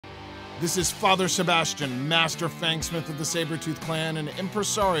This is Father Sebastiaan, Master Fangsmith of the Sabretooth clan and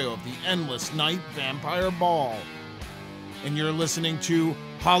Impresario of the Endless Night Vampire Ball. And you're listening to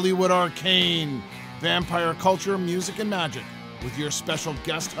Hollywood Arcane, Vampire Culture, Music, and Magic, with your special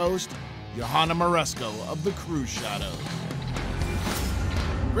guest host, Johanna Maresco of the Crew Shadows.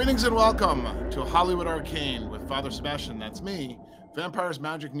 Greetings and welcome to Hollywood Arcane with Father Sebastiaan, that's me, vampires,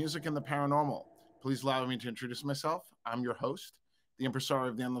 magic, music, and the paranormal. Please allow me to introduce myself. I'm your host, the Impresario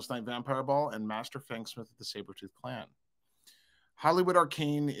of the Endless Night Vampire Ball and Master Fangsmith of the Sabretooth clan. Hollywood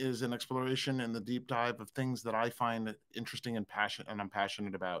Arcane is an exploration and the deep dive of things that I find interesting and I'm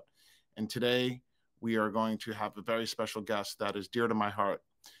passionate about. And today we are going to have a very special guest that is dear to my heart.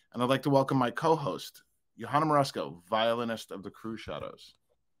 And I'd like to welcome my co-host, Johanna Maresco, violinist of the Crew Shadows.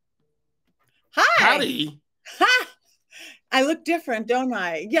 Hi. Patti. Ha! I look different, don't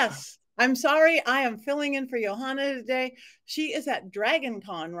I? Yes. I'm sorry. I am filling in for Johanna today. She is at Dragon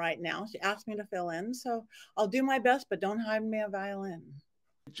Con right now. She asked me to fill in, so I'll do my best, but don't hide me a violin.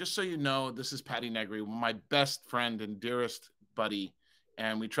 Just so you know, this is Patti Negri, my best friend and dearest buddy,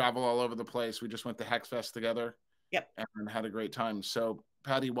 and we travel all over the place. We just went to Hexfest together. Yep. And had a great time. So,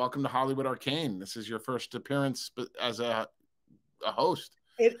 Patti, welcome to Hollywood Arcane. This is your first appearance as a host.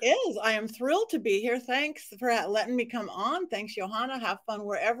 It is. I am thrilled to be here. Thanks for letting me come on. Thanks, Johanna. Have fun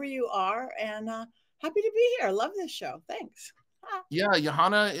wherever you are. And happy to be here. Love this show. Thanks. Yeah,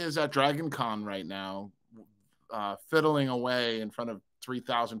 Johanna is at Dragon Con right now, fiddling away in front of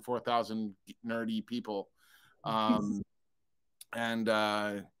 3,000, 4,000 nerdy people. And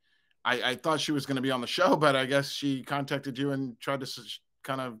I thought she was going to be on the show, but I guess she contacted you and tried to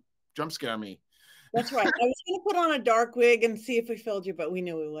kind of jump scare me. That's right. I was going to put on a dark wig and see if we filled you, but we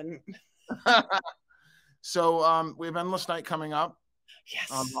knew we wouldn't. So we have Endless Night coming up. Yes.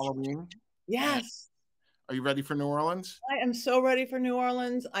 On Halloween. Yes. Are you ready for New Orleans? I am so ready for New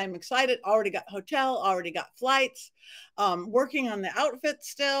Orleans. I'm excited. Already got hotel, already got flights, working on the outfit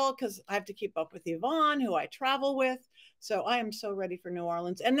still because I have to keep up with Yvonne, who I travel with. So I am so ready for New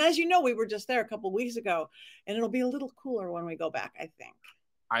Orleans. And as you know, we were just there a couple of weeks ago, and it'll be a little cooler when we go back, I think.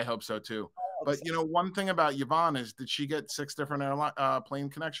 I hope so too. But you know, one thing about Yvonne is, did she get 6 different airline plane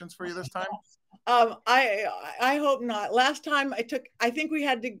connections for you this time? I hope not. Last time I think we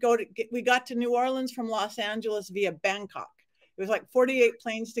had to we got to New Orleans from Los Angeles via Bangkok. It was like 48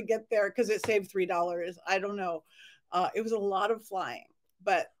 planes to get there because it saved $3. I don't know. It was a lot of flying,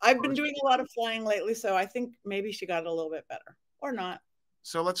 but I've been doing a lot of flying lately, so I think maybe she got it a little bit better or not.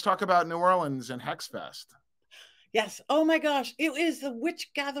 So let's talk about New Orleans and Hexfest. Yes. Oh my gosh. It is the witch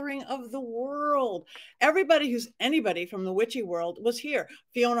gathering of the world. Anybody from the witchy world was here.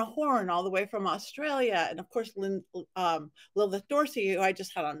 Fiona Horn, all the way from Australia. And of course, Lilith Dorsey, who I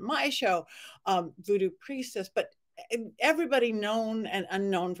just had on my show, Voodoo Priestess, but everybody known and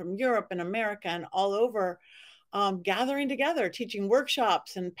unknown from Europe and America and all over, gathering together, teaching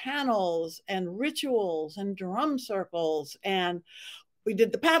workshops and panels and rituals and drum circles. And we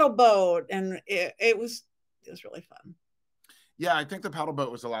did the paddle boat, and it was really fun. Yeah, I think the paddle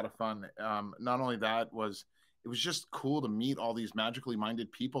boat was a lot of fun. Not only that, it was just cool to meet all these magically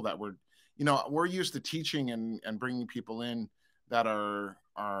minded people that were, you know, we're used to teaching and bringing people in that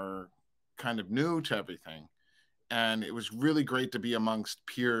are kind of new to everything. And it was really great to be amongst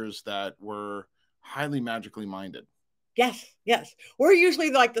peers that were highly magically minded. Yes, yes. We're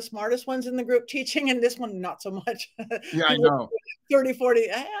usually like the smartest ones in the group teaching, and this one, not so much. Yeah, I know. 30, 40,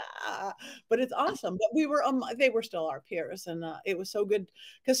 but it's awesome. But they were still our peers, and it was so good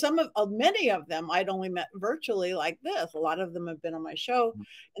because many of them I'd only met virtually like this. A lot of them have been on my show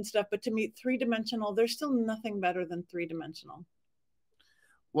and stuff, but to meet three-dimensional, there's still nothing better than three-dimensional.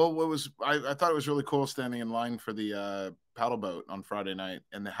 Well, I thought it was really cool standing in line for the paddle boat on Friday night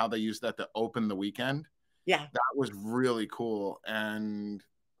and how they used that to open the weekend. Yeah, that was really cool. And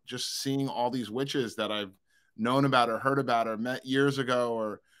just seeing all these witches that I've known about or heard about or met years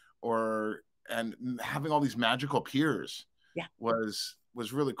ago and having all these magical peers was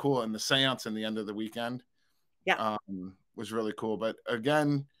really cool. And the seance in the end of the weekend was really cool. But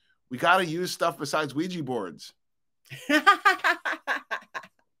again, we got to use stuff besides Ouija boards.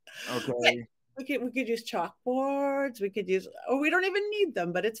 Okay. We could use chalkboards. We don't even need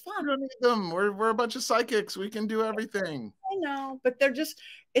them, but it's fun. We don't need them. We're a bunch of psychics. We can do everything. I know, but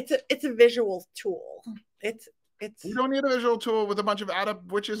it's a visual tool. We don't need a visual tool with a bunch of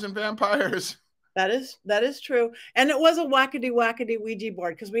adept witches and vampires. That is true. And it was a wackady Ouija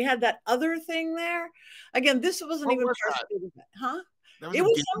board because we had that other thing there. Again, this wasn't even huh? It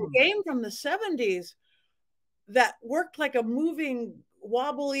was some game from the 70s that worked like a moving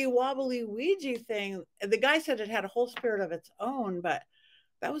wobbly Ouija thing. The guy said it had a whole spirit of its own, but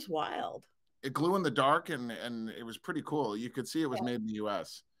That was wild. It glue in the dark, and it was pretty cool. You could see it was made in the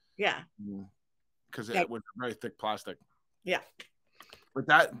U.S. Yeah. Because it was very thick plastic. Yeah. But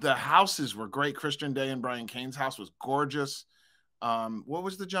the houses were great. Christian Day and Brian Kane's house was gorgeous. What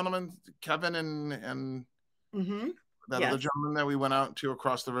was the gentleman, Kevin and that other gentleman that we went out to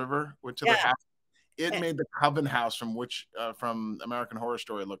across the river? Went to the house. It made the Coven house from American Horror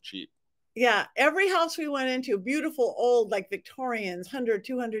Story look cheap. Yeah, every house we went into, beautiful old, like Victorians, 100,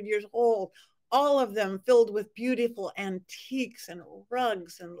 200 years old, all of them filled with beautiful antiques and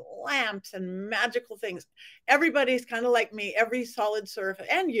rugs and lamps and magical things. Everybody's kind of like me. Every solid surface,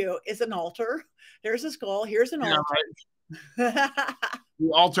 and you, is an altar. There's a skull. Here's an altar. Right.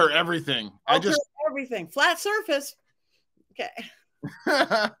 You alter everything. Everything. Flat surface. Okay.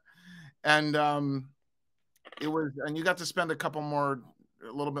 And you got to spend a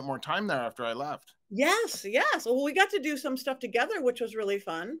little bit more time there after I left. Yes. Well, we got to do some stuff together, which was really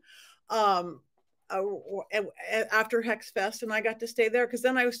fun. After Hex Fest, and I got to stay there because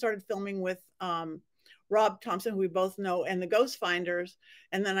then I started filming with Rob Thompson, who we both know, and the Ghost Finders,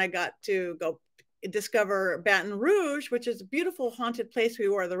 and then I got to go discover Baton Rouge, which is a beautiful haunted place. We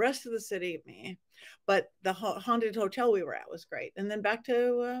were the rest of the city, but the haunted hotel we were at was great, and then back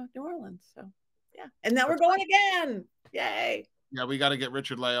to New Orleans. So yeah, and now we're going again. Yay! Yeah, we got to get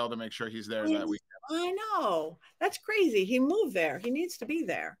Richard Layell to make sure he's there that weekend. I know, that's crazy. He moved there. He needs to be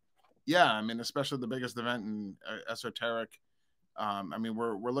there. Yeah, I mean, especially the biggest event in esoteric. I mean,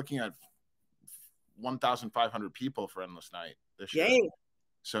 we're looking at 1,500 people for Endless Night this year. Yay.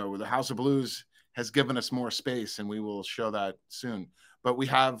 So the House of Blues has given us more space, and we will show that soon. But we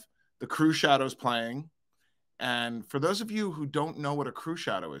have the Crew Shadows playing. And for those of you who don't know what a Crew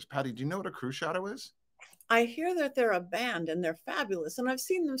Shadow is, Patti, do you know what a Crew Shadow is? I hear that they're a band and they're fabulous, and I've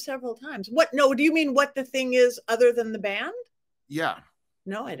seen them several times. What? No, do you mean what the thing is other than the band? Yeah.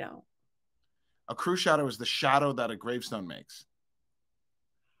 No, I don't. A Crew Shadow is the shadow that a gravestone makes.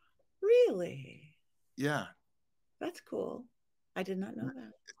 Really? Yeah. That's cool. I did not know that.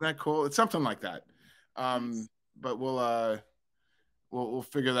 Isn't that cool? It's something like that. Yes. But we'll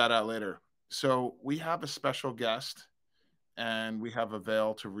figure that out later. So we have a special guest, and we have a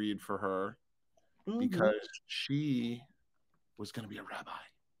veil to read for her because she was going to be a rabbi.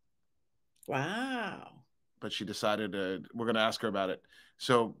 Wow. But she decided we're going to ask her about it.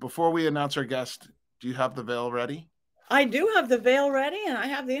 So before we announce our guest, do you have the veil ready? I do have the veil ready, and I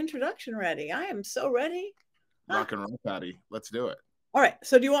have the introduction ready. I am so ready. Rock and roll, Patti. Let's do it. All right.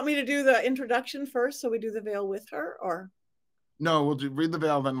 So do you want me to do the introduction first so we do the veil with her, or? No, read the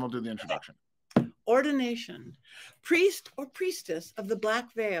veil, then we'll do the introduction. Ordination. Priest or priestess of the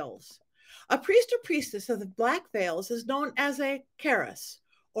Black Veils. A priest or priestess of the Black Veils is known as a charis,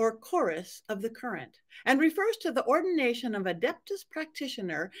 or chorus of the current, and refers to the ordination of adeptus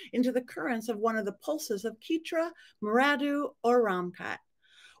practitioner into the currents of one of the pulses of Kitra, Muradu, or Ramkat.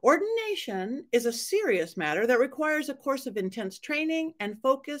 Ordination is a serious matter that requires a course of intense training and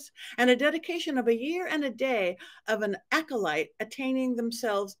focus and a dedication of a year and a day of an acolyte attaining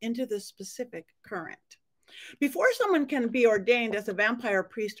themselves into the specific current. Before someone can be ordained as a vampire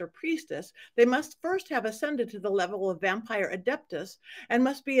priest or priestess, they must first have ascended to the level of vampire adeptus and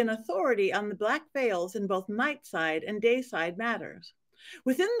must be an authority on the Black Veils in both night-side and day-side matters.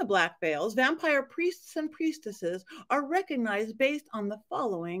 Within the Black Veils, vampire priests and priestesses are recognized based on the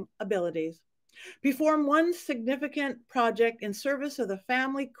following abilities. Perform one significant project in service of the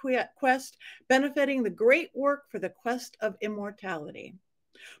family quest benefiting the great work for the quest of immortality.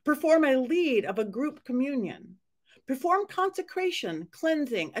 Perform a lead of a group communion. Perform consecration,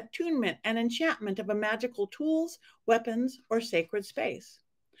 cleansing, attunement, and enchantment of a magical tools, weapons, or sacred space.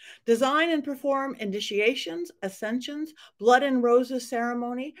 Design and perform initiations, ascensions, blood and roses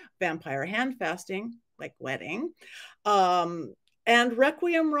ceremony, vampire hand fasting, like wedding, and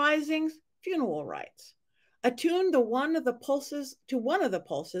requiem risings, funeral rites. Attune to one of the pulses,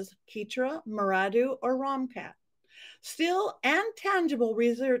 Kitra, Muradu, or Ramkat. Still and tangible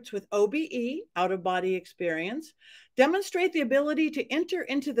results with OBE, out-of-body experience, demonstrate the ability to enter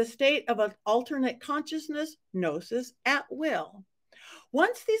into the state of an alternate consciousness, gnosis, at will.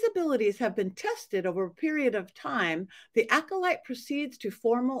 Once these abilities have been tested over a period of time, the acolyte proceeds to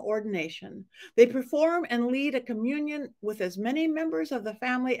formal ordination. They perform and lead a communion with as many members of the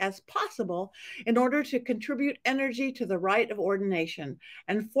family as possible in order to contribute energy to the rite of ordination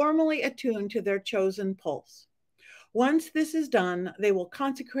and formally attune to their chosen pulse. Once this is done, they will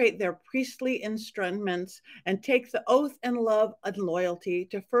consecrate their priestly instruments and take the oath and love and loyalty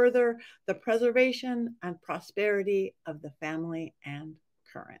to further the preservation and prosperity of the family and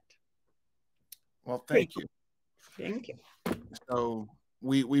current. Well, thank you. Thank you. So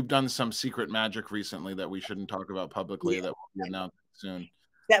we've done some secret magic recently that we shouldn't talk about publicly, Yeah, that will be announced soon.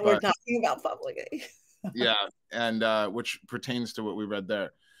 that we're But talking about publicly. yeah, and which pertains to what we read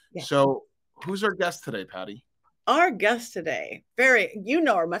there. Yeah. So who's our guest today, Patti? Our guest today, you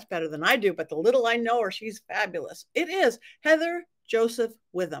know her much better than I do, but the little I know her, she's fabulous. It is Heather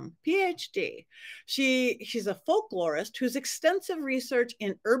Joseph-Witham, Ph.D. She's a folklorist whose extensive research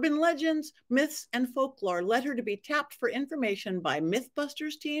in urban legends, myths, and folklore led her to be tapped for information by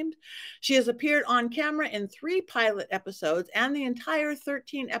MythBusters teams. She has appeared on camera in 3 pilot episodes and the entire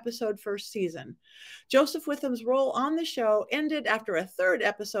 13-episode first season. Joseph-Witham's role on the show ended after a 3rd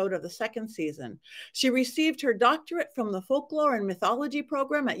episode of the 2nd season. She received her doctorate from the Folklore and Mythology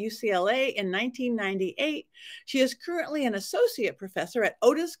program at UCLA in 1998. She is currently an associate professor at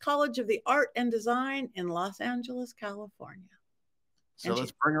Otis College of the Art and Design in Los Angeles, California. So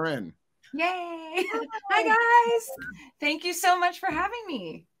let's bring her in. Yay! Hi, guys. Thank you so much for having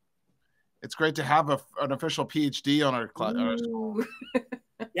me. It's great to have an official PhD on our class.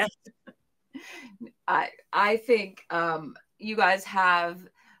 Yes. I think you guys have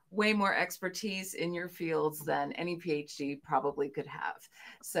way more expertise in your fields than any PhD probably could have.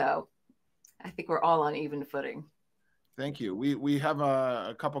 So I think we're all on even footing. Thank you. We have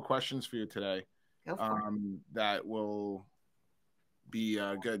a couple questions for you today that will be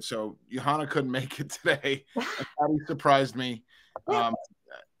good. So Johanna couldn't make it today. Patti surprised me.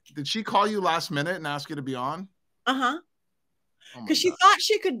 Did she call you last minute and ask you to be on? Uh-huh. Because she thought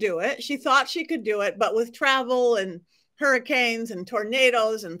she could do it. She thought she could do it, but with travel and hurricanes and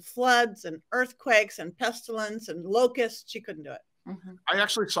tornadoes and floods and earthquakes and pestilence and locusts, she couldn't do it. Mm-hmm. I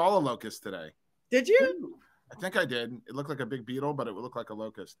actually saw a locust today. Did you? I think I did. It looked like a big beetle, but it would look like a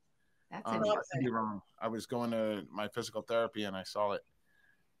locust. That's I could be wrong. I was going to my physical therapy and I saw it.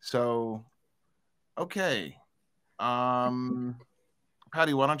 So, okay.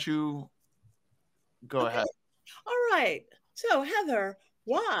 Patti, why don't you go ahead? All right. So, Heather,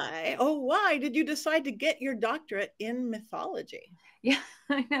 why did you decide to get your doctorate in mythology? Yeah,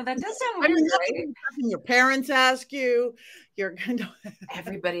 I know that does sound weird, right? Your parents ask you,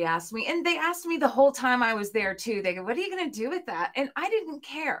 everybody asked me, and they asked me the whole time I was there too. They go, "What are you going to do with that?" And I didn't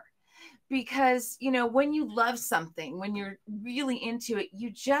care because, you know, when you love something, when you're really into it,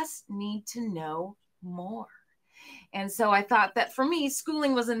 you just need to know more. And so I thought that for me,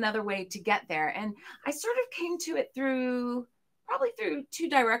 schooling was another way to get there. And I sort of came to it probably through 2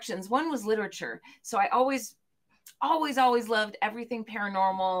 directions. One was literature. So I always loved everything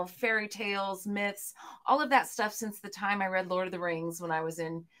paranormal, fairy tales, myths, all of that stuff since the time I read Lord of the Rings when I was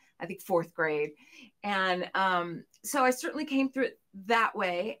in, I think, 4th grade. And so I certainly came through it that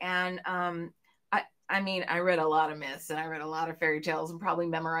way. And I mean, I read a lot of myths and I read a lot of fairy tales and probably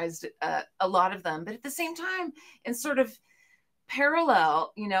memorized a lot of them. But at the same time, and sort of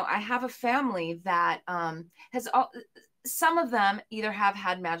parallel, you know, I have a family that some of them either have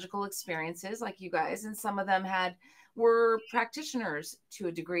had magical experiences like you guys, and some of them were practitioners to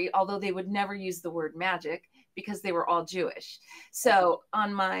a degree, although they would never use the word magic because they were all Jewish. So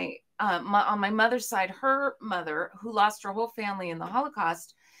on my mother's side, her mother, who lost her whole family in the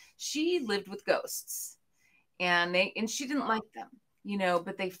Holocaust, she lived with ghosts, and she didn't like them, you know,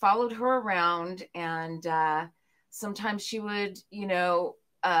 but they followed her around, and sometimes she would, you know,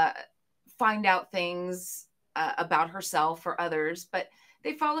 find out things about herself or others, but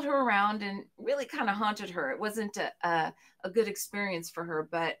they followed her around and really kind of haunted her. It wasn't a good experience for her,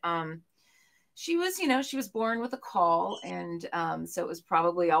 but she was, you know, she was born with a call, and so it was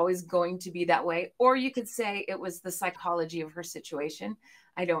probably always going to be that way. Or you could say it was the psychology of her situation.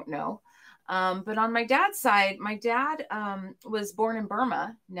 I don't know. But on my dad's side, my dad was born in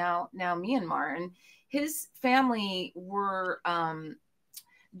Burma, now Myanmar, and his family were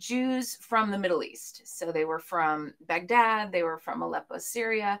Jews from the Middle East. So they were from Baghdad, they were from Aleppo,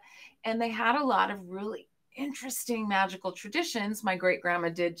 Syria, and they had a lot of really interesting magical traditions. My great grandma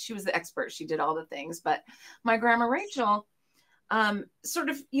she was the expert. She did all the things, but my grandma Rachel, sort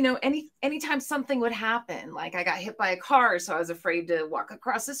of, you know, anytime something would happen, like I got hit by a car, so I was afraid to walk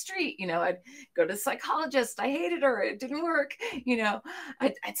across the street, you know, I'd go to the psychologist. I hated her. It didn't work. You know,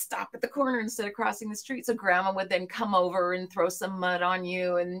 I'd stop at the corner instead of crossing the street. So grandma would then come over and throw some mud on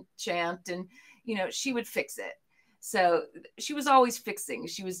you and chant, and, you know, she would fix it. So she was always fixing,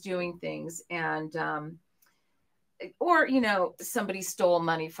 she was doing things. And, or, you know, somebody stole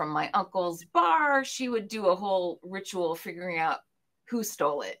money from my uncle's bar, she would do a whole ritual figuring out who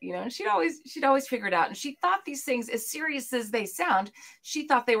stole it, you know, and she'd always figure it out. And she thought these things, as serious as they sound, she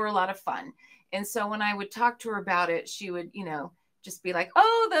thought they were a lot of fun. And so when I would talk to her about it, she would, you know, just be like,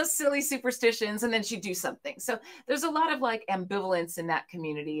 oh, those silly superstitions, and then she'd do something. So there's a lot of like ambivalence in that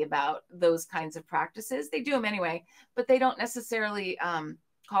community about those kinds of practices. They do them anyway, but they don't necessarily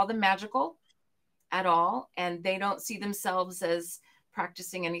call them magical at all, and they don't see themselves as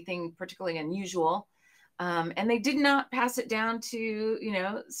practicing anything particularly unusual. And they did not pass it down to, you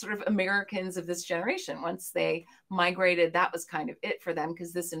know, sort of Americans of this generation. Once they migrated, that was kind of it for them,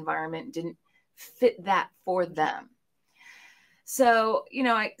 because this environment didn't fit that for them. So, you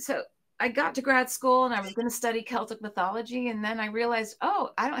know, I got to grad school and I was going to study Celtic mythology. And then I realized, oh,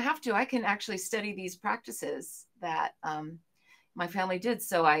 I don't have to. I can actually study these practices that my family did.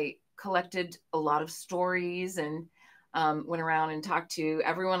 So I collected a lot of stories and went around and talked to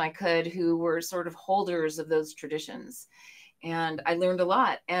everyone I could who were sort of holders of those traditions. And I learned a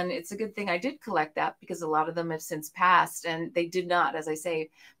lot. And it's a good thing I did collect that, because a lot of them have since passed, and they did not, as I say,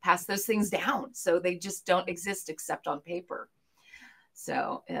 pass those things down. So they just don't exist except on paper.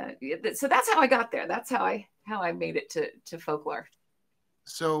 So so that's how I got there. That's how I made it to folklore.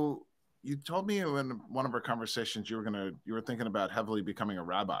 So you told me in one of our conversations you were thinking about heavily becoming a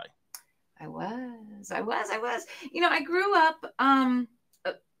rabbi. I was. You know, I grew up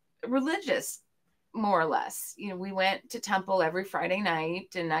religious, more or less. You know, we went to temple every Friday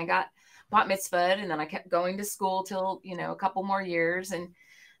night, and I got bat mitzvahed, and then I kept going to school till, you know, a couple more years, and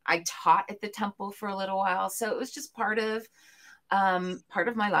I taught at the temple for a little while. So it was just part of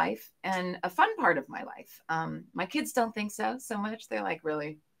my life, and a fun part of my life. My kids don't think so much. They're like,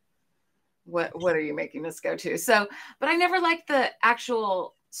 really, what are you making us go to? So, but I never liked the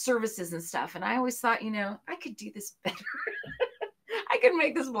actual services and stuff. And I always thought, you know, I could do this better. I could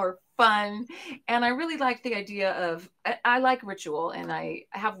make this more fun. And I really liked the idea of, I like ritual, and I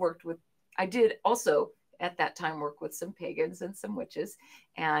did also at that time work with some pagans and some witches.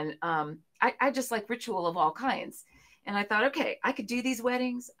 And I just like ritual of all kinds. And I thought, okay, I could do these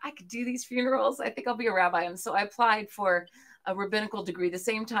weddings. I could do these funerals. I think I'll be a rabbi. And so I applied for a rabbinical degree the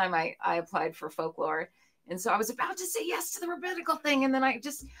same time I applied for folklore. And so I was about to say yes to the rabbinical thing. And then I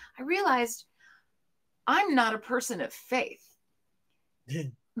realized I'm not a person of faith.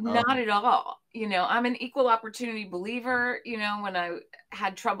 Not at all. You know, I'm an equal opportunity believer. You know, when I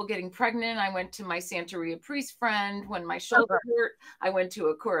had trouble getting pregnant, I went to my Santeria priest friend. When my shoulder hurt, I went to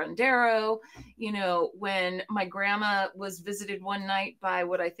a curandero. You know, when my grandma was visited one night by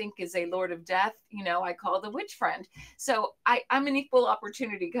what I think is a Lord of Death, you know, I called a witch friend. So I'm an equal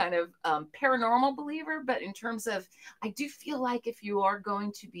opportunity kind of paranormal believer. But in terms of, I do feel like if you are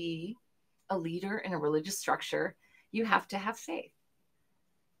going to be a leader in a religious structure, you have to have faith.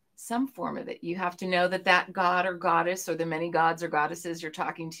 Some form of it. You have to know that god or goddess, or the many gods or goddesses you're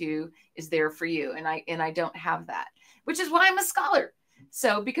talking to, is there for you. And I don't have that, which is why I'm a scholar.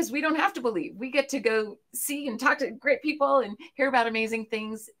 So, because we don't have to believe, we get to go see and talk to great people and hear about amazing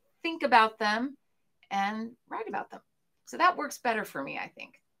things, think about them, and write about them. So that works better for me, I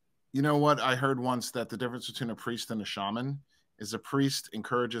think. You know what? I heard once that the difference between a priest and a shaman is a priest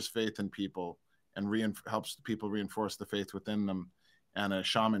encourages faith in people and helps people reinforce the faith within them, and a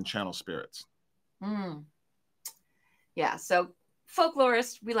shaman channel spirits. Yeah, so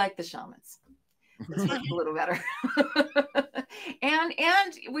folklorist, we like the shamans. It's a little better. and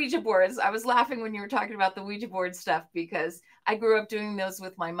Ouija boards. I was laughing when you were talking about the Ouija board stuff, because I grew up doing those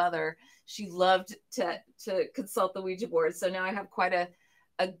with my mother. She loved to consult the Ouija board. So now I have quite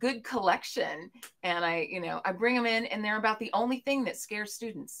a good collection, and I bring them in, and they're about the only thing that scares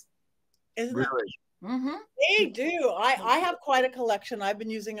students. Isn't really? That Mm-hmm. They do. I have quite a collection. I've been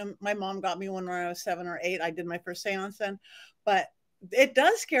using them. My mom got me one when I was 7 or 8. I did my first seance then, but it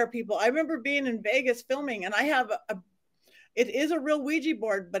does scare people. I remember being in Vegas filming, and I have it is a real Ouija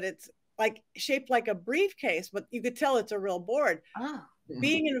board, but it's like shaped like a briefcase, but you could tell it's a real board. Oh.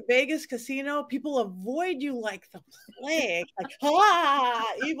 Being in a Vegas casino, people avoid you like the plague. Like,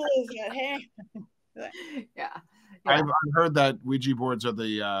 evil is at hand. Yeah. I've heard that Ouija boards are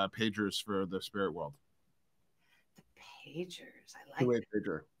the pagers for the spirit world. The pagers, I like two-way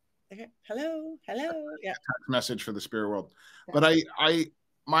pager. Okay. Hello. Yeah. Text message for the spirit world. But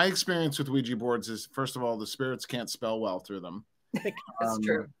my experience with Ouija boards is, first of all, the spirits can't spell well through them. That's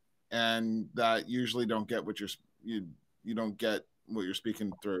true. And that usually don't get what you don't get what you're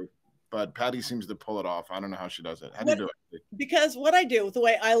speaking through. But Patti seems to pull it off. I don't know how she does it. How do you do it? Because what I do, the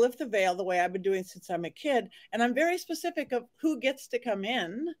way I lift the veil, the way I've been doing since I'm a kid, and I'm very specific of who gets to come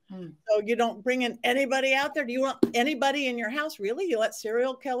in. So you don't bring in anybody out there. Do you want anybody in your house? Really? You let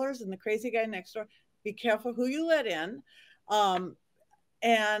serial killers and the crazy guy next door? Be careful who you let in.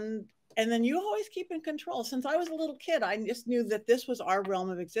 And And then you always keep in control. Since I was a little kid, I just knew that this was our realm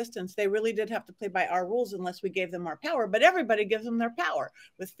of existence. They really did have to play by our rules unless we gave them our power. But everybody gives them their power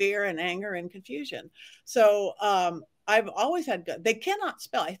with fear and anger and confusion. So I've always had good. They cannot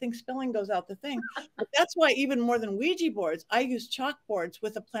spell. I think spelling goes out the thing. But that's why even more than Ouija boards, I use chalkboards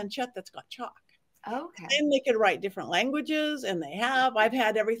with a planchette that's got chalk. Okay. And they can write different languages, and they have. I've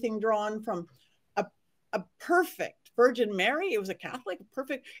had everything drawn from a perfect Virgin Mary. It was a Catholic,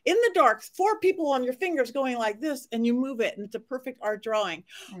 perfect in the dark, 4 people on your fingers going like this, and you move it, and it's a perfect art drawing.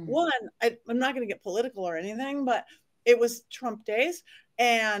 One, I'm not going to get political or anything, but it was Trump days,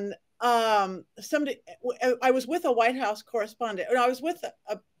 and somebody, I was with a White House correspondent, and I was with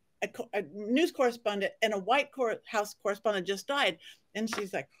a news correspondent, and a White House correspondent just died, and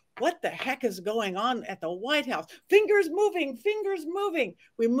she's like, what the heck is going on at the White House? Fingers moving, fingers moving.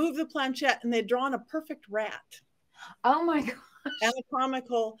 We moved the planchette, and they'd drawn a perfect rat. Oh my gosh.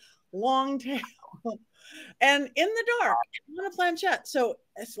 Anatomical, long tail, and in the dark on a planchette. So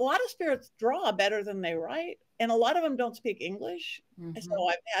a lot of spirits draw better than they write, and a lot of them don't speak English. So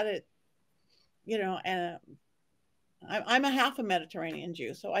I've had it, you know, and I'm a half a Mediterranean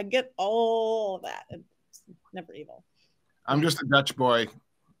Jew, so I get all of that. It's never evil. I'm just a Dutch boy.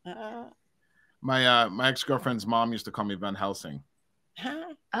 My ex-girlfriend's mom used to call me Van Helsing.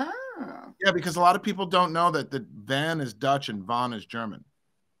 Oh. Yeah, because a lot of people don't know that the Van is Dutch and Von is German.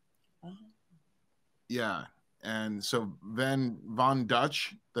 Yeah, and so Von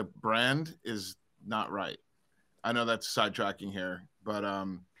Dutch, the brand, is not right. I know that's sidetracking here, but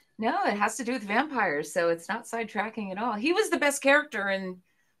no, it has to do with vampires, so it's not sidetracking at all. He was the best character in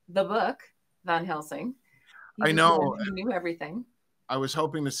the book, Van Helsing. I know. He knew everything. I was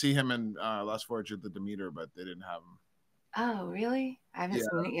hoping to see him in Last Voyage of the Demeter, but they didn't have him. Oh, really? I haven't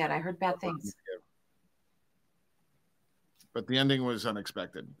seen it yet. I heard bad things. But the ending was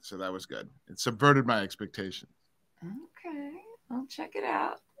unexpected, so that was good. It subverted my expectations. Okay, I'll check it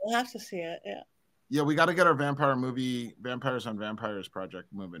out. We'll have to see it, yeah. Yeah, we got to get our vampire movie, Vampires on Vampires project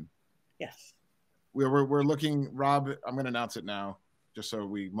moving. Yes. We're looking, Rob, I'm going to announce it now, just so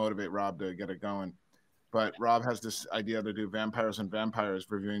we motivate Rob to get it going. But Rob has this idea to do Vampires on Vampires,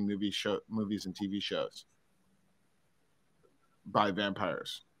 reviewing movies and TV shows by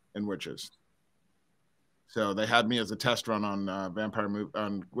vampires and witches. So they had me as a test run on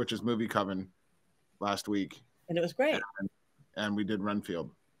on Witches Movie Coven last week. And it was great. And we did Renfield.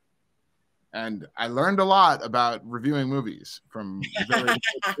 And I learned a lot about reviewing movies from very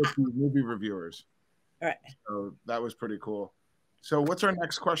movie reviewers. All right. So that was pretty cool. So what's our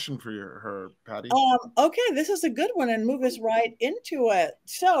next question for her, Patti? Okay, this is a good one and move us right into it.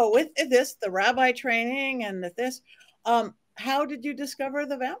 So with this, the rabbi training and this, how did you discover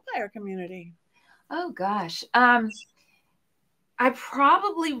the vampire community? Oh, gosh. I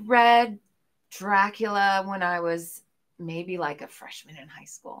probably read Dracula when I was maybe like a freshman in high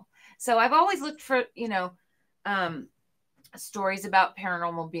school. So I've always looked for, stories about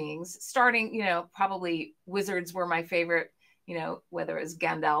paranormal beings, starting, probably wizards were my favorite, whether it was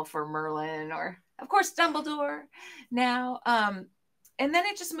Gandalf or Merlin or, of course, Dumbledore now. And then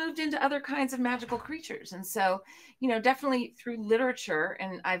it just moved into other kinds of magical creatures. And so, definitely through literature,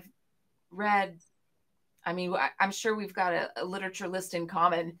 and I've read, I'm sure we've got a literature list in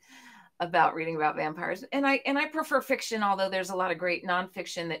common about reading about vampires. And I prefer fiction, although there's a lot of great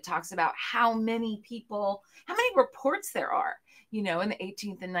nonfiction that talks about how many reports there are, in the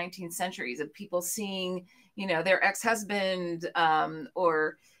 18th and 19th centuries of people seeing, their ex-husband,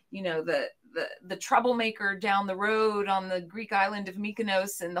 or, the troublemaker down the road on the Greek island of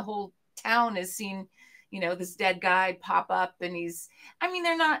Mykonos, and the whole town is seeing, this dead guy pop up, and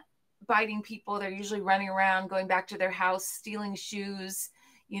they're not biting people. They're usually running around, going back to their house, stealing shoes,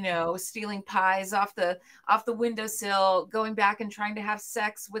 stealing pies off the windowsill, going back and trying to have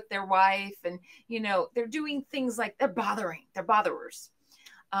sex with their wife. And, they're doing things like they're botherers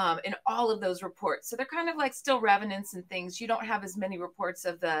in all of those reports. So they're kind of like still revenants and things. You don't have as many reports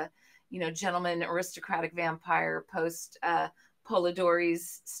of the, gentleman aristocratic vampire post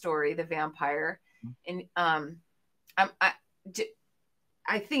Polidori's story, The Vampire. And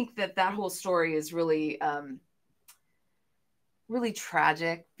I think that whole story is really, really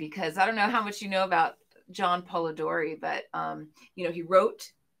tragic, because I don't know how much you know about John Polidori, but, he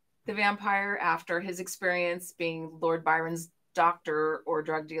wrote The Vampire after his experience being Lord Byron's doctor or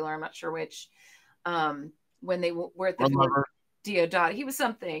drug dealer, I'm not sure which, when they were at the Diodati. He was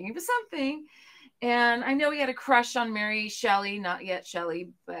something. And I know he had a crush on Mary Shelley, not yet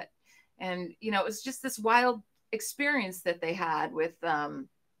Shelley, and it was just this wild experience that they had with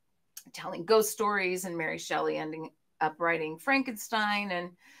telling ghost stories, and Mary Shelley ending up writing Frankenstein.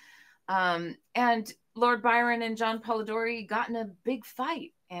 And And Lord Byron and John Polidori got in a big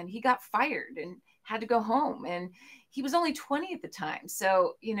fight, and he got fired and had to go home. And he was only 20 at the time.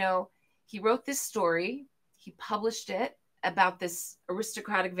 So, you know, he wrote this story, he published it about this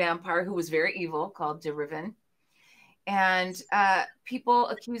aristocratic vampire who was very evil called De Riven. And people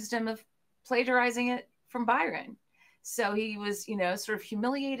accused him of plagiarizing it from Byron. So he was, you know, sort of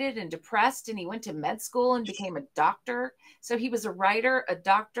humiliated and depressed, and he went to med school and became a doctor. So he was a writer, a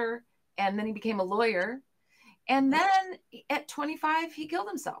doctor, and then he became a lawyer. And then at 25, he killed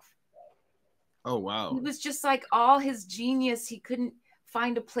himself. Oh, wow. He was just like all his genius. He couldn't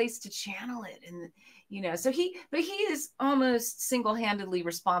find a place to channel it. And, you know, so he is almost single-handedly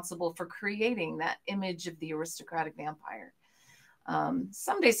responsible for creating that image of the aristocratic vampire.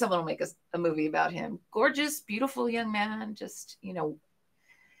 Someday someone will make a movie about him. Gorgeous, beautiful young man, just, you know,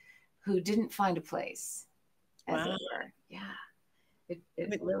 who didn't find a place. As it were. Yeah.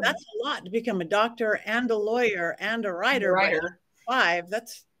 Really... That's a lot to become a doctor and a lawyer and a writer. Five.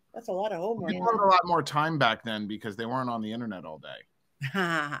 That's a lot of homework. People had a lot more time back then because they weren't on the internet all day.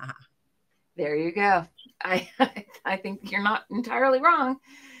 There you go. I think you're not entirely wrong.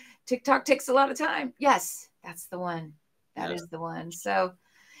 TikTok takes a lot of time. Yes, that's the one. That is the one. So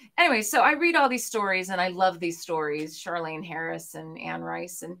anyway, so I read all these stories and I love these stories, Charlene Harris and Anne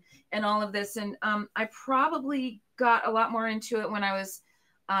Rice and all of this. And I probably got a lot more into it when I was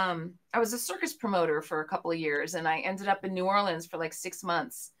a circus promoter for a couple of years, and I ended up in New Orleans for like 6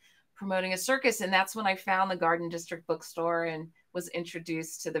 months promoting a circus. And that's when I found the Garden District bookstore and was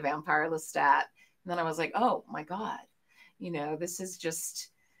introduced to the Vampire Lestat. And then I was like, oh my God, you know, this is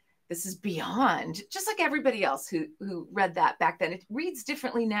beyond, just like everybody else who read that back then. It reads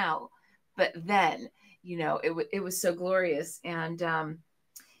differently now, but then, you know, it was so glorious. And then,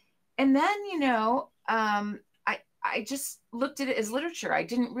 you know, I just looked at it as literature. I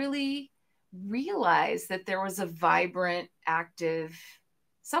didn't really realize that there was a vibrant, active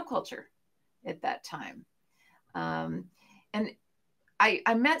subculture at that time. And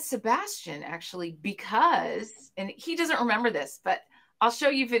I met Sebastiaan actually because, and he doesn't remember this, but I'll show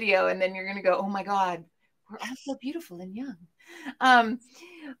you video and then you're going to go, oh my God, we're all so beautiful and young.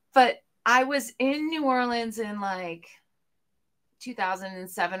 But I was in New Orleans in like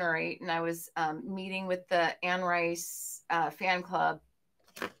 2007 or 8, and I was meeting with the Anne Rice fan club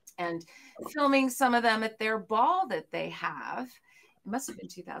and filming some of them at their ball that they have. It must have been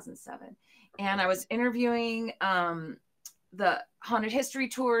 2007. And I was interviewing the Haunted History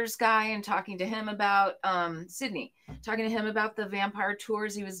Tours guy and talking to him about Sydney, talking to him about the vampire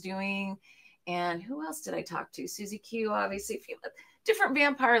tours he was doing. And who else did I talk to? Susie Q, obviously, a few different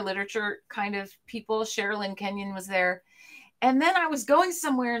vampire literature kind of people. Sherilyn Kenyon was there. And then I was going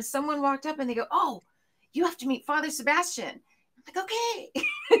somewhere and someone walked up and they go, oh, you have to meet Father Sebastiaan. I'm like, okay.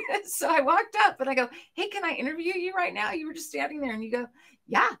 So I walked up and I go, hey, can I interview you right now? You were just standing there. And you go,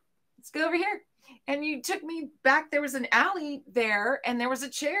 yeah, let's go over here. And you took me back. There was an alley there and there was a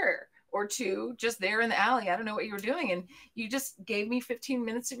chair or two just there in the alley. I don't know what you were doing. And you just gave me 15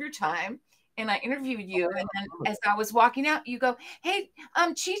 minutes of your time and I interviewed you. And then as I was walking out, you go, hey,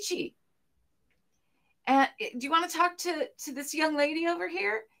 Chi-Chi. And do you want to talk to this young lady over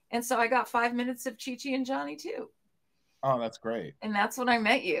here? And so I got 5 minutes of Chi-Chi and Johnny too. Oh, that's great. And that's when I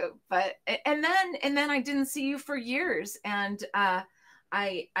met you. But, and then I didn't see you for years. And I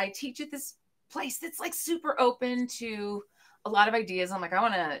teach at this place that's like super open to a lot of ideas. I'm like, I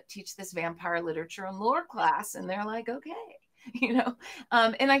want to teach this vampire literature and lore class. And they're like, okay, you know?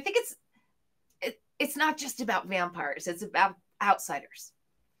 And I think it's not just about vampires. It's about outsiders.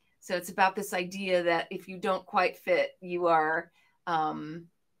 So it's about this idea that if you don't quite fit, you are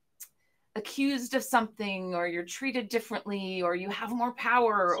accused of something, or you're treated differently, or you have more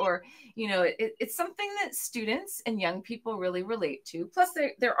power, or, you know, it's something that students and young people really relate to. Plus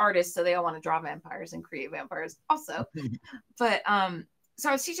they're artists, so they all want to draw vampires and create vampires also. But so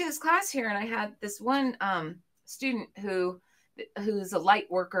I was teaching this class here and I had this one student who's a light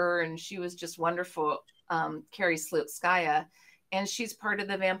worker, and she was just wonderful, Carrie Slutskaya. And she's part of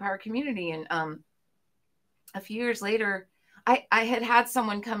the vampire community. And a few years later, I had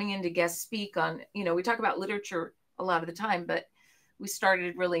someone coming in to guest speak on, you know, we talk about literature a lot of the time, but we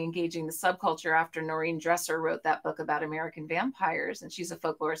started really engaging the subculture after Noreen Dresser wrote that book about American vampires. And she's a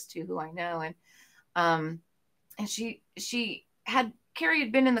folklorist too, who I know. And Carrie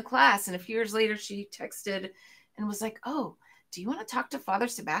had been in the class, and a few years later she texted and was like, oh, do you want to talk to Father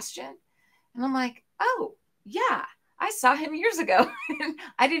Sebastiaan? And I'm like, oh, yeah. I saw him years ago.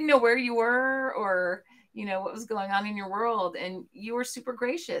 I didn't know where you were, or, you know, what was going on in your world. And you were super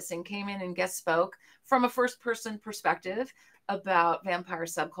gracious and came in and guest spoke from a first person perspective about vampire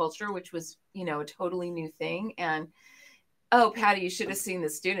subculture, which was, you know, a totally new thing. And oh, Patti, you should have seen the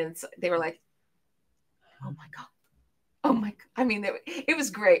students. They were like, oh my God. Oh my, I mean, it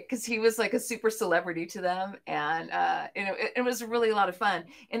was great because he was like a super celebrity to them. And it was really a lot of fun.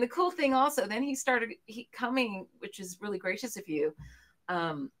 And the cool thing also, then he started coming, which is really gracious of you,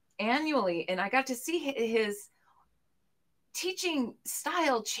 annually. And I got to see his teaching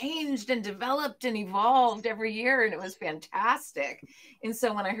style changed and developed and evolved every year. And it was fantastic. And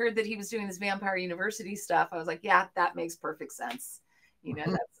so when I heard that he was doing this Vampire University stuff, I was like, yeah, that makes perfect sense. You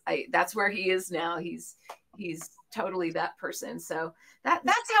know, that's where he is now. He's totally that person. So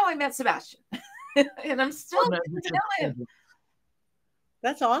that's how I met Sebastiaan. And I'm still him.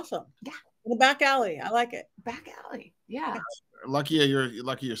 That's awesome. Yeah. In the back alley. I like it. Back alley. Yeah. Lucky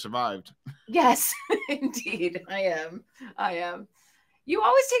you survived. Yes, indeed. I am. You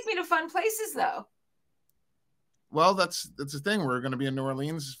always take me to fun places though. Well, that's the thing. We're going to be in New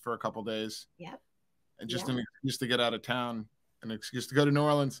Orleans for a couple days. Yep. And just an excuse to get out of town, an excuse to go to New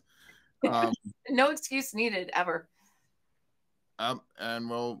Orleans. No excuse needed ever. And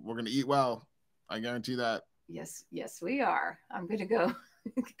we're going to eat well. I guarantee that. Yes, we are. I'm going to go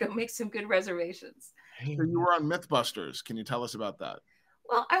make some good reservations. So you were on MythBusters. Can you tell us about that?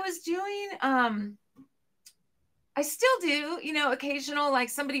 Well, I was doing, I still do, you know, occasional, like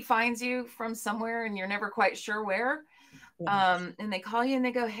somebody finds you from somewhere and you're never quite sure where. And they call you and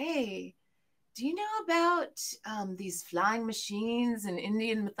they go, hey, do you know about these flying machines in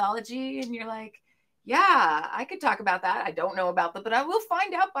Indian mythology? And you're like, yeah, I could talk about that. I don't know about them, but I will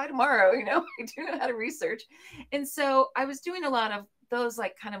find out by tomorrow. You know, I do know how to research. And so I was doing a lot of those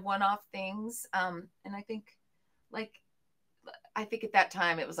like kind of one-off things. And I think at that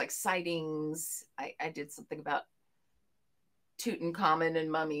time it was like sightings. I did something about Tutankhamun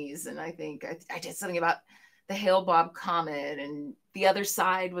and mummies. And I think I did something about the Hale-Bopp comet, and The Other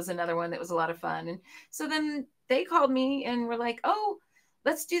Side was another one that was a lot of fun. And so then they called me and were like, oh,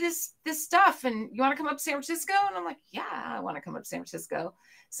 let's do this stuff. And you want to come up to San Francisco? And I'm like, yeah, I want to come up to San Francisco.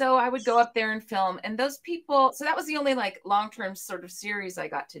 So I would go up there and film. And those people, so that was the only like long-term sort of series I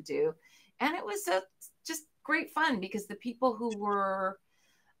got to do. And it was just great fun because the people who were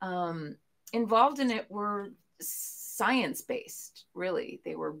involved in it were science-based, really.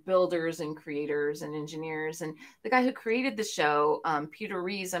 They were builders and creators and engineers. And the guy who created the show, Peter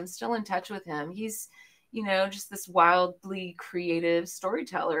Rees, I'm still in touch with him. He's, you know, just this wildly creative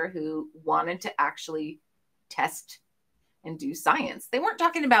storyteller who wanted to actually test and do science. They weren't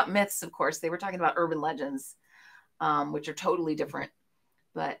talking about myths, of course. They were talking about urban legends, which are totally different.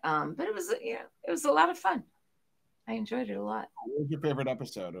 But it was, you know, it was a lot of fun. I enjoyed it a lot. What was your favorite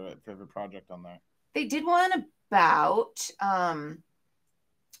episode or favorite project on there? They did one about,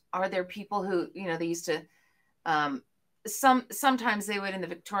 are there people who, you know, they used to, sometimes they would in the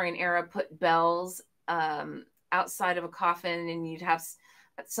Victorian era put bells outside of a coffin, and you'd have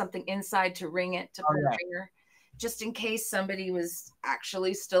something inside to ring it to pull the trigger, just in case somebody was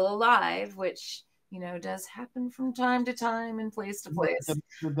actually still alive, which, you know, does happen from time to time and place to place.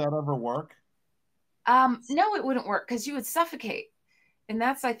 Did that ever work? No, it wouldn't work because you would suffocate. And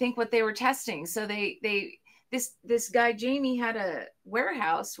that's, I think, what they were testing. So this guy, Jamie, had a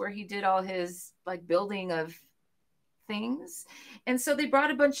warehouse where he did all his like building of things. And so they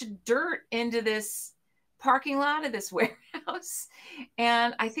brought a bunch of dirt into this parking lot of this warehouse.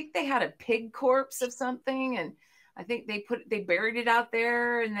 And I think they had a pig corpse of something. And I think they buried it out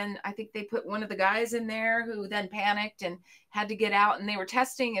there. And then I think they put one of the guys in there who then panicked and had to get out. And they were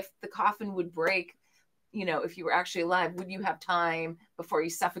testing if the coffin would break, you know, if you were actually alive, would you have time before you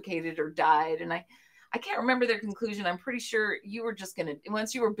suffocated or died? And I can't remember their conclusion. I'm pretty sure you were just going to,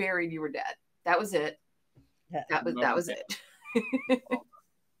 once you were buried, you were dead. That was it. That was it.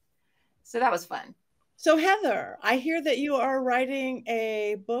 So that was fun. So Heather, I hear that you are writing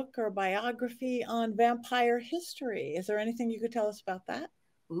a book or biography on vampire history. Is there anything you could tell us about that?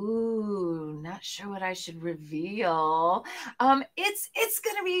 Ooh, not sure what I should reveal. It's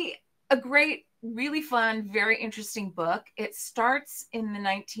going to be a great, really fun, very interesting book. It starts in the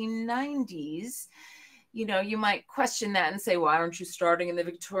 1990s. You know, you might question that and say, why aren't you starting in the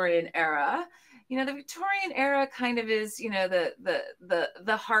Victorian era? You know, the Victorian era kind of is, you know,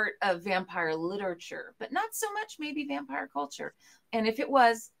 the heart of vampire literature, but not so much maybe vampire culture. And if it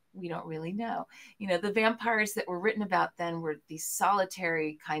was, we don't really know. You know, the vampires that were written about then were these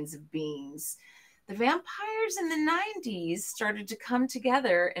solitary kinds of beings. The vampires in the 90s started to come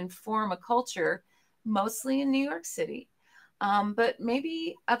together and form a culture, mostly in New York City. but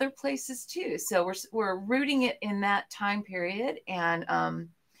maybe other places too. So we're rooting it in that time period, and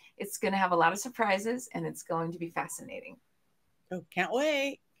it's going to have a lot of surprises, and it's going to be fascinating. Oh, can't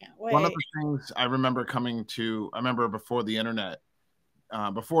wait. Can't wait. One of the things I remember I remember before the internet,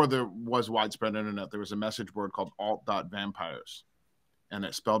 before there was widespread internet, there was a message board called alt.vampires, and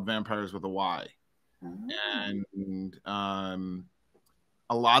it spelled vampires with a Y. And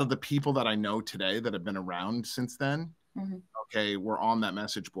a lot of the people that I know today that have been around since then, okay, were on that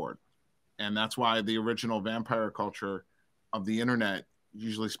message board. And that's why the original vampire culture of the internet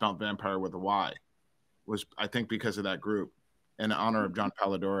usually spelled vampire with a Y, was, I think, because of that group, in honor of John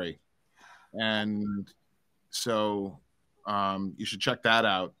Palladori. And so you should check that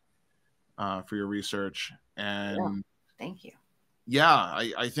out for your research. And thank you. Yeah,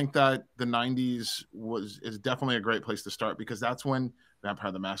 I think that the 90s is definitely a great place to start, because that's when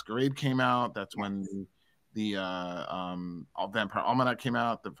Vampire the Masquerade came out. That's when the Vampire Almanac came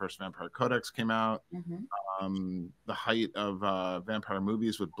out. The first Vampire Codex came out. The height of vampire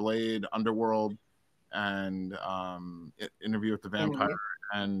movies with Blade, Underworld, and Interview with the Vampire,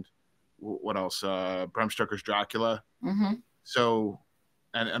 and what else? Bram Stoker's Dracula. So,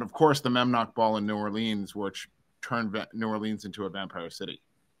 and of course the Memnoch Ball in New Orleans, which turned New Orleans into a vampire city.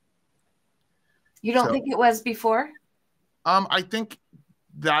 You don't think it was before? I think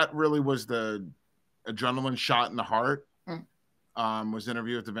that really was the adrenaline shot in the heart. Was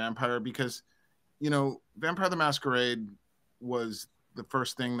Interview with the Vampire, because, you know, Vampire the Masquerade was the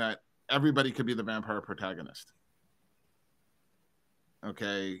first thing that everybody could be the vampire protagonist.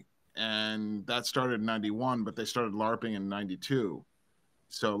 Okay. And that started in 91, but they started LARPing in 92.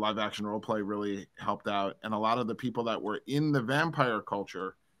 So live action role play really helped out. And a lot of the people that were in the vampire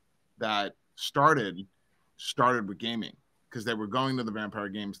culture that started with gaming, because they were going to the vampire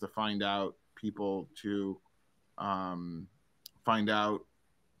games to find out people, to find out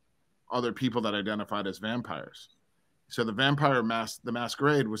other people that identified as vampires. So the the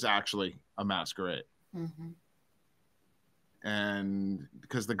Masquerade was actually a masquerade. And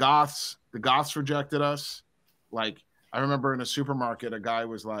because the Goths rejected us. Like, I remember in a supermarket, a guy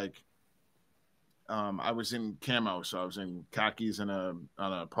was like, I was in camo, so I was in khakis and on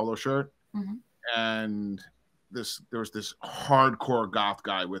a polo shirt. And there was this hardcore goth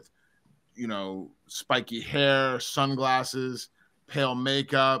guy with, you know, spiky hair, sunglasses, pale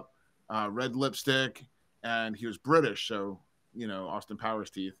makeup, red lipstick, and he was British, so, you know, Austin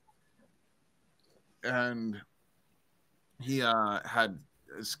Powers teeth. And he had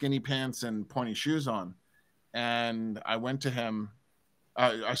skinny pants and pointy shoes on. And I went to him.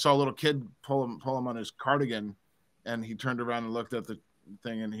 I saw a little kid pull him on his cardigan, and he turned around and looked at the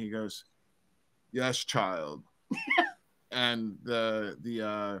thing, and he goes, "Yes, child." And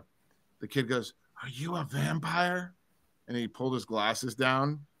the kid goes, "Are you a vampire?" And he pulled his glasses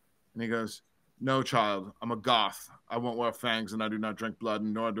down, and he goes, "No, child, I'm a goth. I won't wear fangs, and I do not drink blood,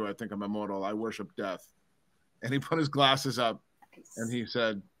 and nor do I think I'm immortal. I worship death." And he put his glasses up, and he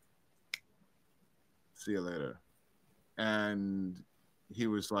said, "See you later." And he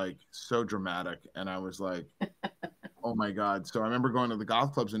was like so dramatic, and I was like, oh my God. So I remember going to the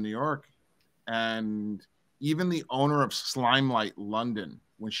goth clubs in New York, and even the owner of Slimelight London,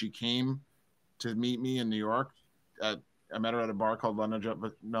 when she came to meet me in New York, I met her at a bar called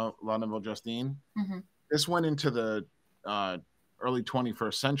Londonville Justine. This went into the early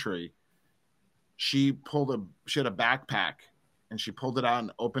 21st century. She had a backpack, and she pulled it out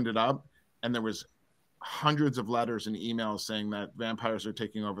and opened it up, and there was hundreds of letters and emails saying that vampires are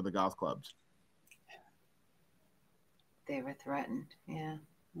taking over the goth clubs. They were threatened.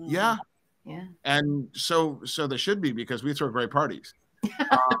 Yeah. And so they should be, because we throw great parties.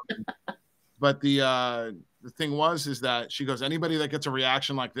 But the thing is that she goes, anybody that gets a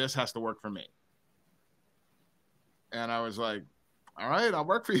reaction like this has to work for me. And I was like, all right, I'll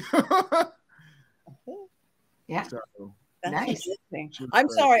work for you. Yeah. So, that's nice. interesting. I'm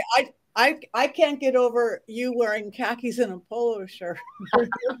sorry. I can't get over you wearing khakis and a polo shirt.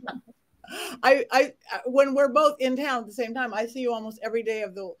 I when we're both in town at the same time, I see you almost every day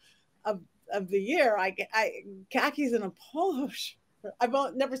of the year. I khakis and a polo shirt. I've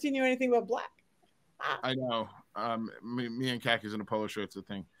never seen you anything but black. I know. Me and khakis and a polo shirt's a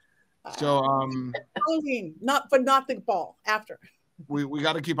thing. So Halloween, not the ball after. We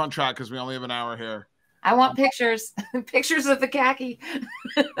got to keep on track, because we only have an hour here. I want pictures. Pictures of the khaki.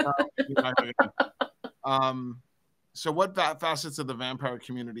 So what facets of the vampire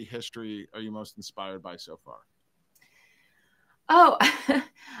community history are you most inspired by so far? Oh,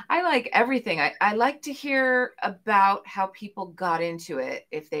 I like everything. I like to hear about how people got into it,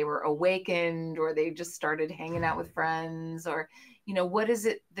 if they were awakened or they just started hanging out with friends, or, what is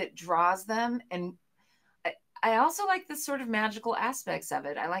it that draws them? And I also like the sort of magical aspects of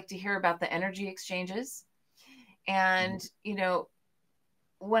it. I like to hear about the energy exchanges. And,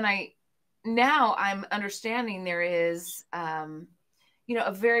 now I'm understanding there is,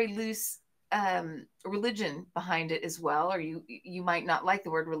 a very loose religion behind it as well, or you might not like the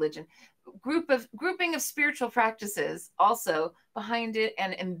word religion, grouping of spiritual practices also behind it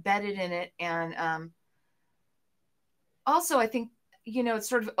and embedded in it. And also I think, it's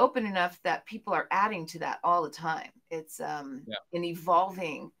sort of open enough that people are adding to that all the time. It's an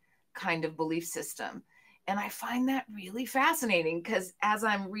evolving kind of belief system. And I find that really fascinating, because as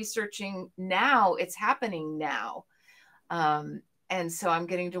I'm researching now, it's happening now. And so I'm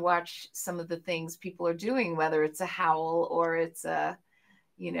getting to watch some of the things people are doing, whether it's a howl or it's a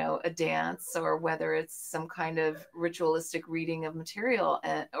dance, or whether it's some kind of ritualistic reading of material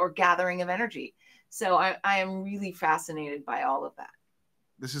or gathering of energy. So I am really fascinated by all of that.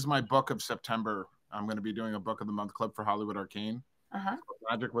 This is my book of September. I'm going to be doing a book of the month club for Hollywood Arcane.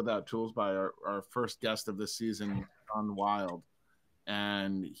 Magic Without Tools by our first guest of this season, John Wild.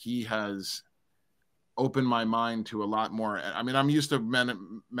 And he has opened my mind to a lot more. I mean, I'm used to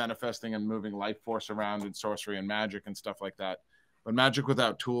manifesting and moving life force around in sorcery and magic and stuff like that. But Magic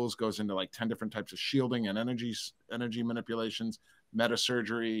Without Tools goes into like 10 different types of shielding and energy manipulations, meta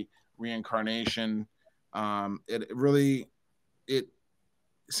surgery, reincarnation. It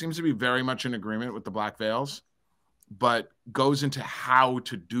seems to be very much in agreement with the Black Veils, but goes into how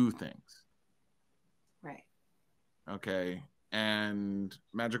to do things. Right. Okay. And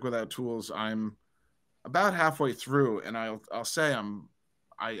Magic Without Tools, I'm about halfway through, and I'll say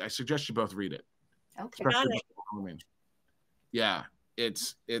I suggest you both read it. Okay. Yeah,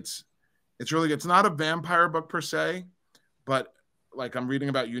 it's really good. It's not a vampire book per se, but like I'm reading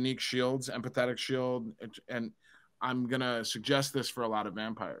about unique shields, empathetic shield, and I'm gonna suggest this for a lot of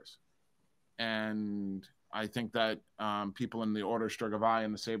vampires. And I think that people in the Order Strigavai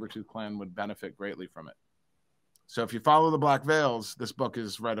and the Sabretooth clan would benefit greatly from it. So if you follow the Black Veils, this book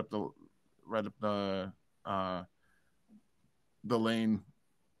is right up the lane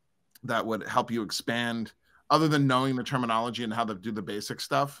that would help you expand, other than knowing the terminology and how to do the basic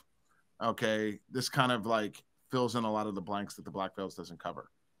stuff. Okay, this kind of like fills in a lot of the blanks that the Black Veils doesn't cover.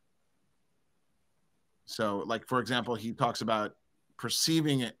 So, like, for example, he talks about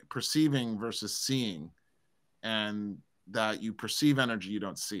perceiving versus seeing, and that you perceive energy, you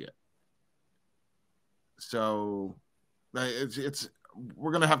don't see it. So it's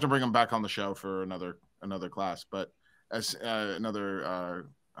we're gonna have to bring him back on the show for another class, but as another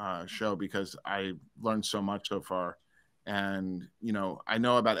show, because I learned so much so far. And I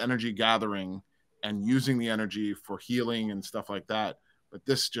know about energy gathering and using the energy for healing and stuff like that, but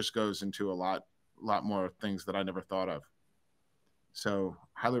this just goes into a lot more things that I never thought of. So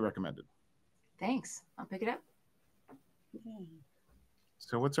highly recommended. Thanks. I'll pick it up. Yeah.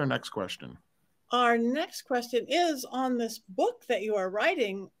 So what's our next question? Our next question is on this book that you are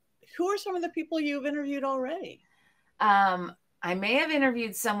writing. Who are some of the people you've interviewed already? I may have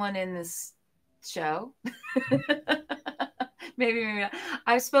interviewed someone in this show. maybe not.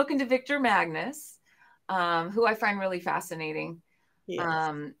 I've spoken to Victor Magnus, who I find really fascinating.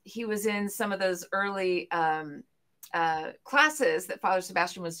 Yes. He was in some of those early classes that Father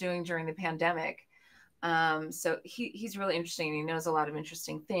Sebastiaan was doing during the pandemic. So he's really interesting. He knows a lot of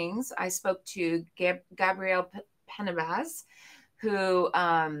interesting things. I spoke to Gabrielle Penabaz, who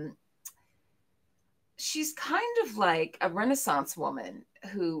she's kind of like a Renaissance woman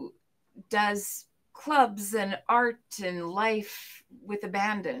who does clubs and art and life with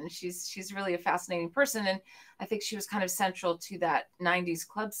abandon. She's really a fascinating person, and I think she was kind of central to that 90s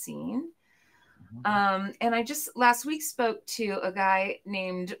club scene. And I just last week spoke to a guy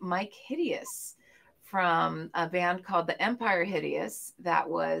named Mike Hideous from a band called the Empire Hideous that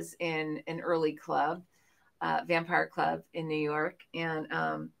was in an early club, vampire club in New York. And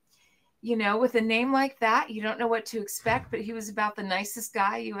with a name like that, you don't know what to expect, but he was about the nicest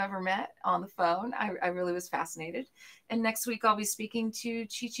guy you ever met on the phone. I really was fascinated. And next week I'll be speaking to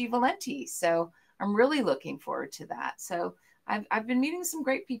Chichi Valenti. So I'm really looking forward to that. So I've been meeting some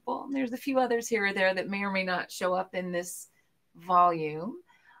great people. And there's a few others here or there that may or may not show up in this volume.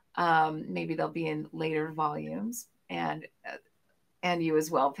 Maybe they'll be in later volumes, and you as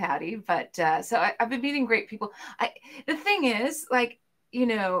well, Patti. But so I've been meeting great people. The thing is, like,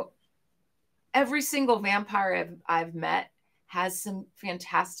 every single vampire I've met has some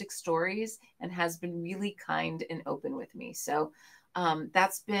fantastic stories and has been really kind and open with me. So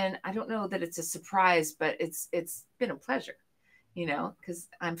that's been, I don't know that it's a surprise, but it's been a pleasure, you know, because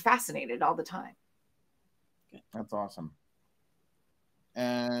I'm fascinated all the time. That's awesome.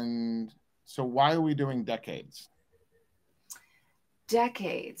 And so why are we doing decades?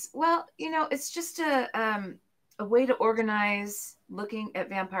 Decades. Well, you know, it's just a way to organize looking at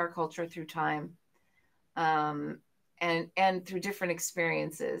vampire culture through time, and through different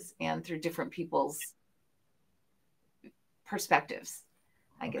experiences and through different people's perspectives,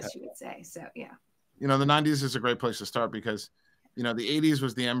 I guess you would say. So, yeah. You know, the 90s is a great place to start because, you know, the 80s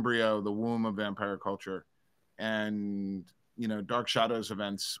was the embryo, the womb of vampire culture. And, you know, Dark Shadows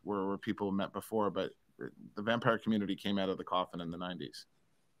events were where people met before, but the vampire community came out of the coffin in the 90s.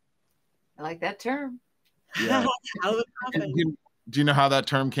 I like that term. Yeah. Out of the coffin. Do you know how that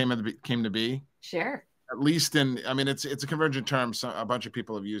term came to be? Sure. At least I mean, it's a convergent term. So a bunch of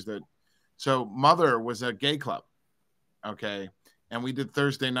people have used it. So Mother was a gay club. Okay. And we did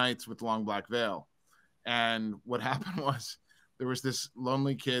Thursday nights with Long Black Veil. And what happened was there was this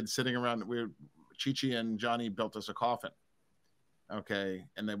lonely kid sitting around. Chi-Chi and Johnny built us a coffin. Okay.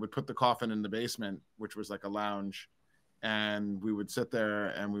 And they would put the coffin in the basement, which was like a lounge. And we would sit there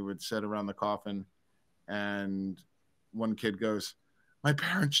and we would sit around the coffin. And one kid goes, "My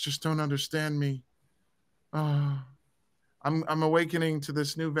parents just don't understand me. Oh, I'm awakening to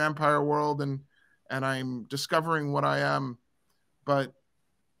this new vampire world and I'm discovering what I am, but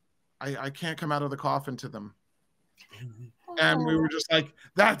I can't come out of the coffin to them." Oh. And we were just like,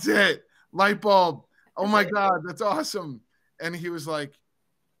 "That's it. Light bulb. Oh my God, that's awesome." And he was like,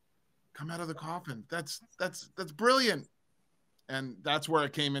 "Come out of the coffin. That's brilliant." And that's where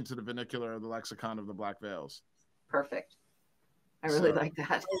it came into the vernacular of the lexicon of the Black Veils. Perfect. I really like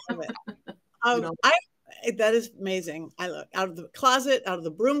that. You know, that is amazing. I look out of the closet, out of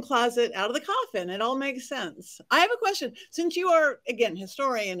the broom closet, out of the coffin. It all makes sense. I have a question. Since you are, again,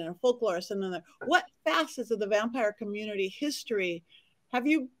 historian and a folklorist, and what facets of the vampire community history have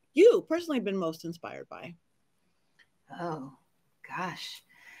you personally been most inspired by? Oh, gosh.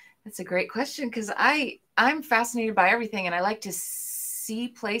 That's a great question because I'm fascinated by everything and I like to see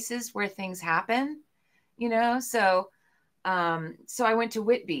places where things happen, you know? So I went to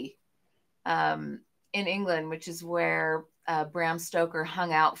Whitby in England, which is where Bram Stoker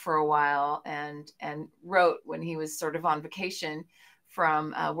hung out for a while and wrote when he was sort of on vacation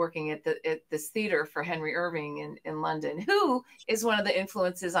from working at this theater for Henry Irving in London, who is one of the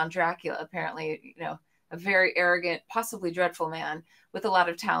influences on Dracula, apparently, you know, a very arrogant, possibly dreadful man with a lot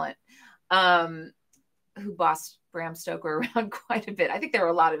of talent, who bossed Bram Stoker around quite a bit. I think there were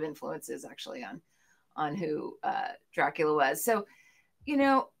a lot of influences actually on who Dracula was. So, you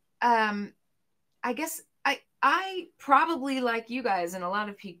know, I guess I probably, like you guys and a lot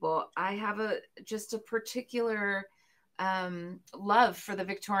of people, I have just a particular love for the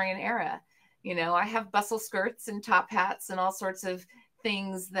Victorian era. You know, I have bustle skirts and top hats and all sorts of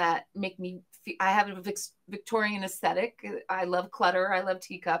things that make me I have a Victorian aesthetic. I love clutter. I love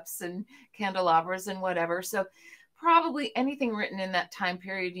teacups and candelabras and whatever. So probably anything written in that time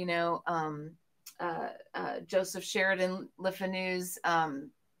period, you know, Joseph Sheridan Le Fanu's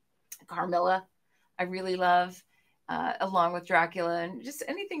Carmilla, I really love, along with Dracula, and just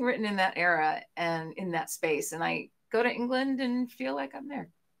anything written in that era and in that space. And I go to England and feel like I'm there.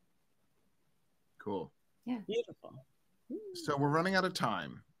 Cool. Yeah. Beautiful. So we're running out of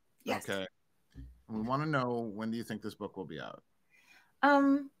time. Yes. Okay. We want to know, when do you think this book will be out?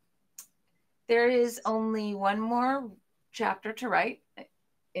 There is only one more chapter to write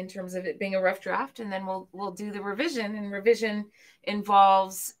in terms of it being a rough draft, and then we'll do the revision. And revision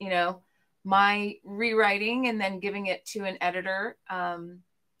involves, you know, my rewriting and then giving it to an editor,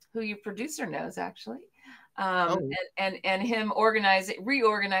 who your producer knows actually. And him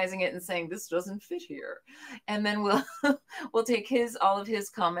reorganizing it and saying this doesn't fit here, and then we'll take all of his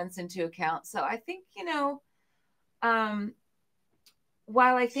comments into account. So I think, you know,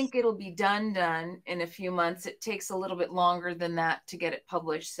 while I think it'll be done in a few months, it takes a little bit longer than that to get it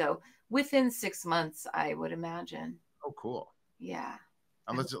published. So within 6 months, I would imagine. Oh, cool. Yeah.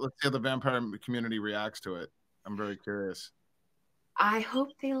 And let's see how the vampire community reacts to it. I'm very curious. I hope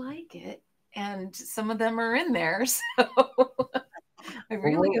they like it. And some of them are in there, so I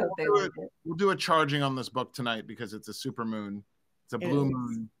really hope they like it. We'll do a charging on this book tonight because it's a super moon. It's a blue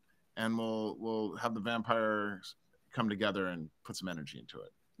moon, and we'll have the vampires come together and put some energy into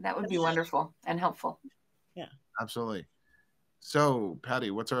it. That would be wonderful and helpful. Yeah, absolutely. So,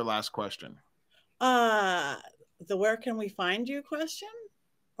 Patti, what's our last question? The where can we find you question,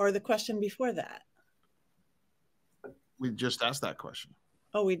 or the question before that? We just asked that question.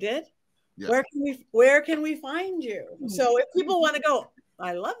 Oh, we did? Yeah. Where can we find you? So if people want to go,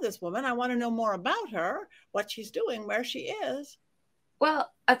 I love this woman, I want to know more about her, what she's doing, where she is.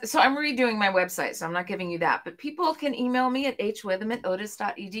 Well, so I'm redoing my website, so I'm not giving you that, but people can email me at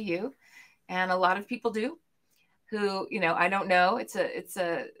hwitham@otis.edu. And a lot of people do who, you know, I don't know. It's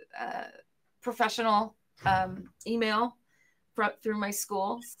a professional email through my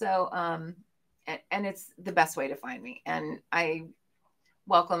school. So, and it's the best way to find me. And I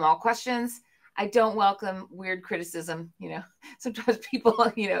welcome all questions. I don't welcome weird criticism. You know, sometimes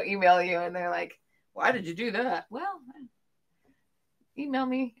people, you know, email you and they're like, why did you do that? Well, email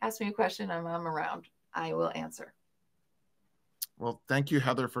me, ask me a question. I'm around. I will answer. Well, thank you,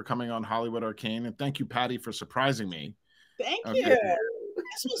 Heather, for coming on Hollywood Arcane. And thank you, Patti, for surprising me. Thank you.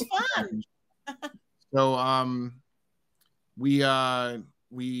 This was fun. So we have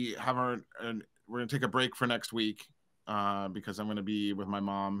we're going to take a break for next week because I'm going to be with my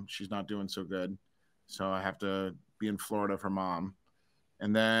mom. She's not doing so good. So I have to be in Florida for mom.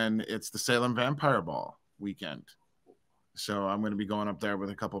 And then it's the Salem Vampire Ball weekend. So I'm going to be going up there with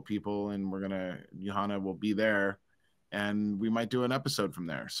a couple people, and Johanna will be there, and we might do an episode from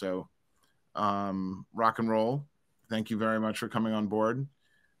there. So rock and roll. Thank you very much for coming on board.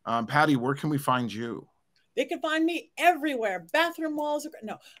 Patti, where can we find you? They can find me everywhere. Bathroom walls.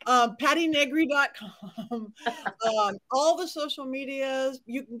 No, PattiNegri.com. All the social medias.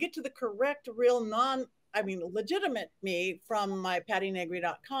 You can get to the correct, real, legitimate me from my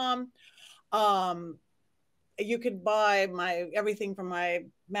PattiNegri.com. You could buy everything from my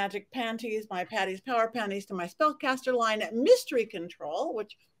magic panties, my Patti's Power Panties, to my spellcaster line at Mystery Control,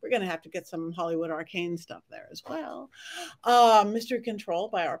 which we're going to have to get some Hollywood Arcane stuff there as well. Mystery Control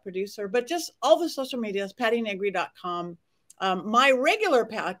by our producer, but just all the social medias, PattiNegri.com. My regular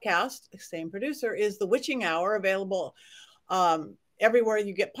podcast, same producer, is The Witching Hour, available everywhere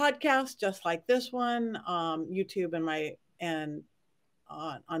you get podcasts, just like this one, YouTube and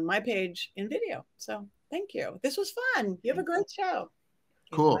on my page in video. So thank you. This was fun. You have a great show.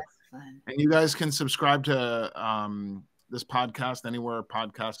 Cool. And you guys can subscribe to this podcast anywhere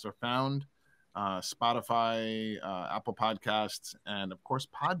podcasts are found. Spotify, Apple Podcasts, and of course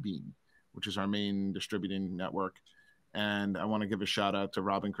Podbean, which is our main distributing network. And I want to give a shout out to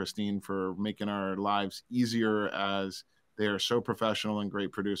Rob and Christine for making our lives easier, as they are so professional and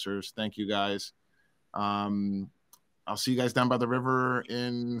great producers. Thank you, guys. I'll see you guys down by the river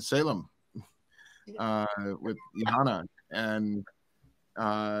in Salem with Johanna, and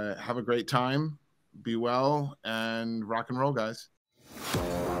have a great time. Be well and rock and roll, guys.